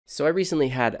So I recently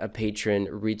had a patron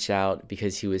reach out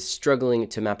because he was struggling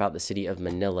to map out the city of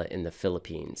Manila in the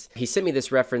Philippines. He sent me this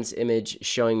reference image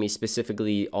showing me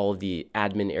specifically all of the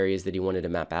admin areas that he wanted to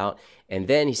map out. And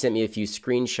then he sent me a few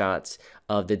screenshots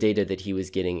of the data that he was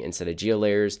getting inside of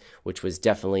GeoLayers, which was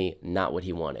definitely not what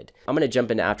he wanted. I'm going to jump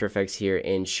into After Effects here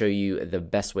and show you the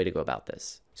best way to go about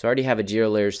this. So I already have a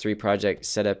GeoLayers 3 project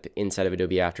set up inside of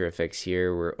Adobe After Effects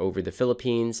here. We're over the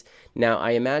Philippines. Now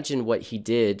I imagine what he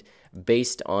did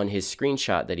based on his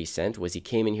screenshot that he sent was he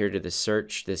came in here to the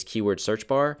search, this keyword search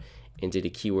bar, and did a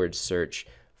keyword search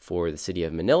for the city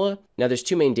of Manila. Now there's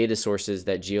two main data sources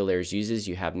that GeoLayers uses.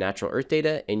 You have natural earth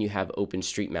data and you have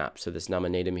OpenStreetMap. So this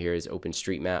nominatum here is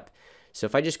OpenStreetMap. So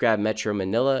if I just grab Metro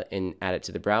Manila and add it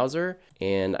to the browser,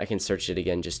 and I can search it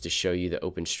again just to show you the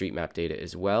OpenStreetMap data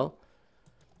as well.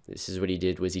 This is what he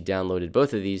did was he downloaded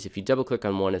both of these. If you double click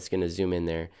on one, it's going to zoom in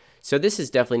there. So this is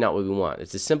definitely not what we want.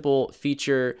 It's a simple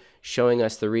feature showing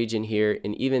us the region here,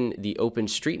 and even the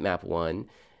OpenStreetMap one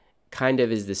kind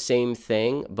of is the same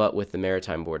thing, but with the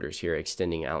maritime borders here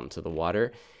extending out into the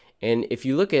water. And if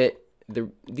you look at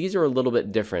these are a little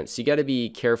bit different. So you got to be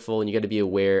careful and you got to be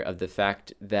aware of the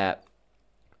fact that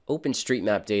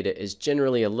OpenStreetMap data is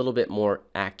generally a little bit more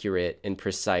accurate and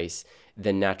precise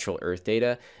than natural earth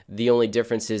data. The only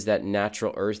difference is that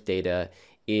natural earth data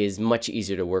is much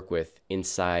easier to work with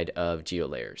inside of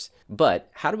GeoLayers. But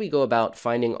how do we go about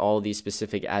finding all these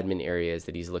specific admin areas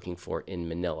that he's looking for in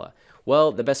Manila?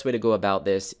 Well, the best way to go about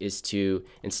this is to,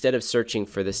 instead of searching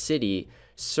for the city,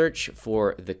 search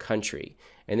for the country.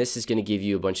 And this is going to give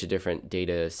you a bunch of different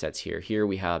data sets here. Here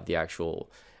we have the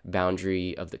actual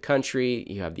boundary of the country,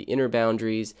 you have the inner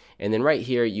boundaries, and then right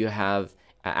here you have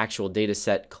an actual data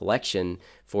set collection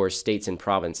for states and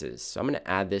provinces. So I'm going to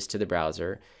add this to the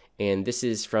browser, and this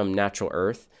is from Natural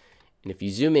Earth. And if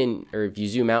you zoom in, or if you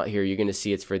zoom out here, you're going to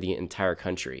see it's for the entire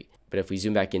country. But if we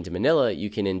zoom back into Manila, you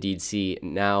can indeed see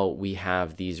now we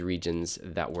have these regions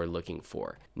that we're looking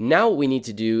for. Now what we need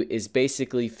to do is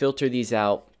basically filter these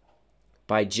out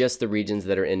by just the regions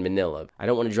that are in Manila. I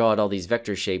don't want to draw out all these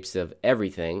vector shapes of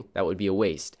everything. That would be a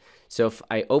waste. So if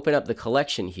I open up the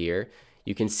collection here,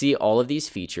 you can see all of these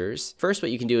features. First,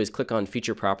 what you can do is click on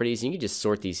feature properties, and you can just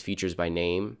sort these features by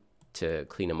name to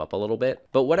clean them up a little bit.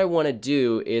 But what I want to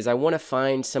do is I want to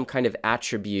find some kind of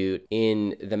attribute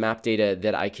in the map data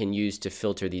that I can use to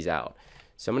filter these out.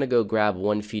 So I'm going to go grab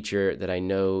one feature that I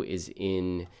know is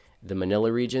in the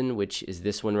Manila region, which is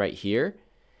this one right here.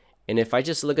 And if I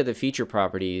just look at the feature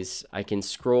properties, I can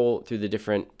scroll through the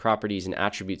different properties and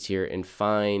attributes here and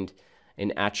find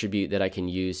an attribute that I can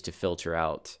use to filter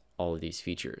out all of these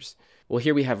features. Well,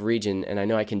 here we have region, and I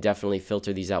know I can definitely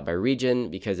filter these out by region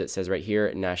because it says right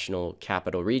here, national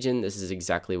capital region. This is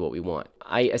exactly what we want.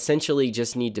 I essentially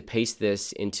just need to paste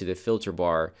this into the filter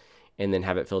bar and then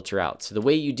have it filter out. So the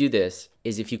way you do this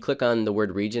is if you click on the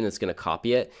word region, it's going to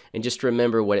copy it, and just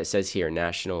remember what it says here,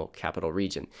 national capital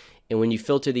region. And when you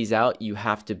filter these out, you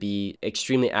have to be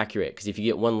extremely accurate, because if you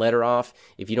get one letter off,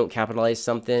 if you don't capitalize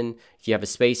something, if you have a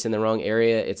space in the wrong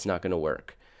area, it's not going to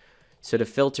work. So to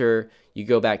filter, you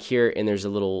go back here and there's a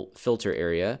little filter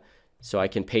area. So I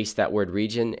can paste that word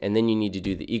region, and then you need to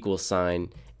do the equal sign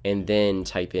and then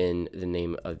type in the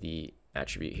name of the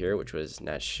attribute here, which was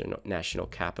national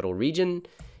capital region.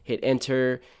 Hit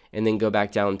enter and then go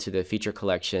back down to the feature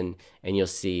collection, and you'll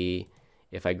see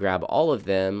if I grab all of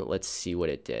them, let's see what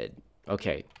it did.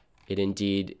 Okay, it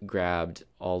indeed grabbed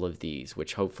all of these,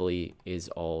 which hopefully is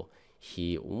all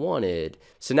he wanted.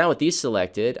 So now with these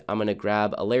selected, I'm going to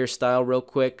grab a layer style real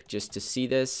quick just to see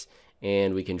this,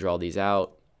 and we can draw these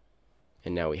out.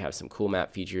 And now we have some cool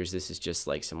map features. This is just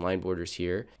like some line borders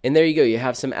here. And there you go, you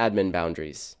have some admin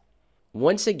boundaries.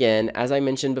 Once again, as I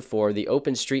mentioned before, the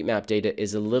OpenStreetMap data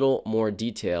is a little more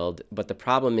detailed, but the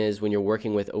problem is when you're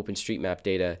working with OpenStreetMap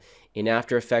data in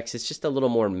After Effects, it's just a little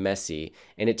more messy,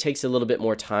 and it takes a little bit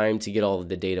more time to get all of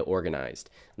the data organized.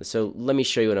 So let me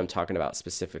show you what I'm talking about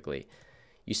specifically.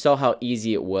 You saw how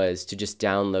easy it was to just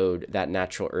download that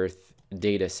Natural Earth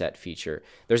data set feature.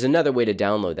 There's another way to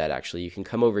download that actually. You can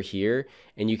come over here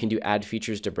and you can do add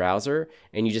features to browser,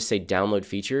 and you just say download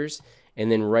features, and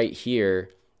then right here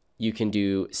you can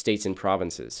do states and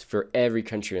provinces for every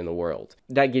country in the world.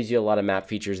 That gives you a lot of map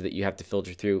features that you have to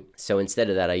filter through. So instead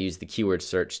of that, I use the keyword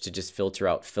search to just filter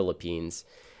out Philippines.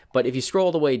 But if you scroll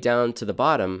all the way down to the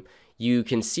bottom, you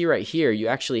can see right here, you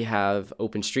actually have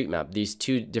OpenStreetMap. These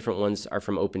two different ones are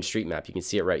from OpenStreetMap. You can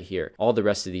see it right here. All the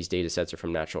rest of these data sets are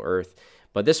from Natural Earth.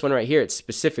 But this one right here, it's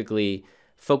specifically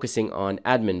focusing on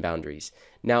admin boundaries.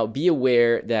 Now be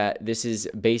aware that this is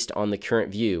based on the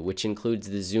current view, which includes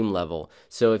the zoom level.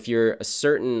 So if you're a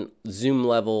certain zoom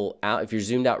level out, if you're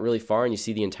zoomed out really far and you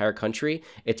see the entire country,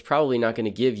 it's probably not going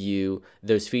to give you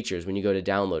those features when you go to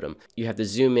download them. You have to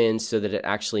zoom in so that it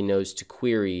actually knows to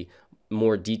query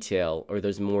more detail or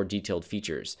those more detailed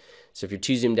features. So if you're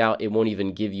too zoomed out, it won't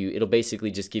even give you, it'll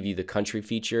basically just give you the country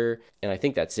feature, and I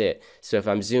think that's it. So if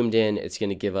I'm zoomed in, it's going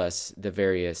to give us the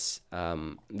various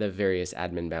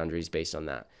admin boundaries based on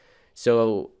that.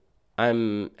 So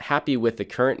I'm happy with the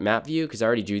current map view because I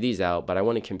already drew these out, but I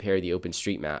want to compare the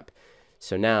OpenStreetMap.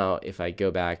 So now if I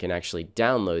go back and actually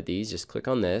download these, just click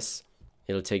on this.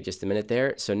 It'll take just a minute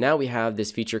there. So now we have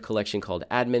this feature collection called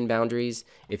admin boundaries.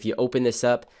 If you open this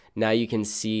up, now you can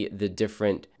see the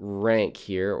different rank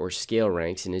here or scale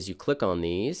ranks. And as you click on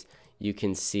these, you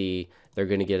can see they're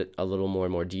going to get a little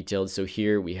more detailed. So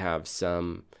here we have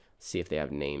some, let's see if they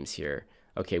have names here.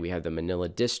 Okay, we have the Manila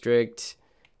District,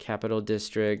 Capital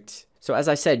District. So as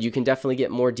I said, you can definitely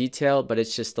get more detail, but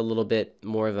it's just a little bit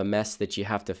more of a mess that you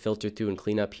have to filter through and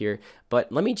clean up here.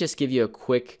 But let me just give you a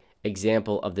quick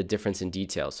example of the difference in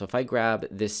detail. So if I grab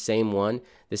this same one,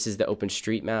 this is the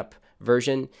OpenStreetMap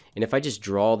version, and if I just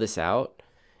draw this out,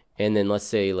 and then let's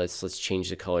say let's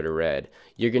change the color to red,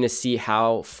 you're going to see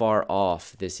how far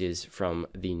off this is from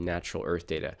the natural Earth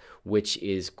data, which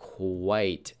is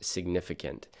quite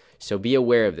significant. So be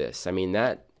aware of this. I mean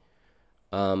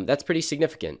that's pretty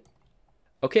significant.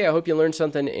 Okay, I hope you learned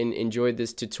something and enjoyed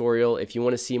this tutorial. If you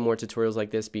want to see more tutorials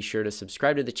like this, be sure to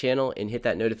subscribe to the channel and hit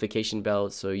that notification bell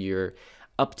so you're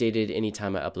updated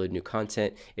anytime I upload new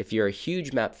content. If you're a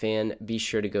huge map fan, be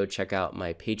sure to go check out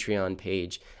my Patreon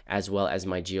page as well as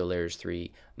my GeoLayers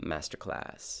 3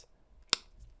 masterclass.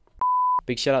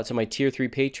 Big shout out to my tier 3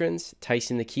 patrons,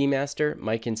 Tyson the Keymaster,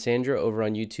 Mike and Sandra over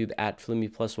on YouTube at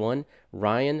Flumi+1,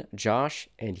 Ryan, Josh,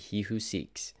 and He Who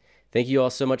Seeks. Thank you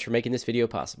all so much for making this video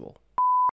possible.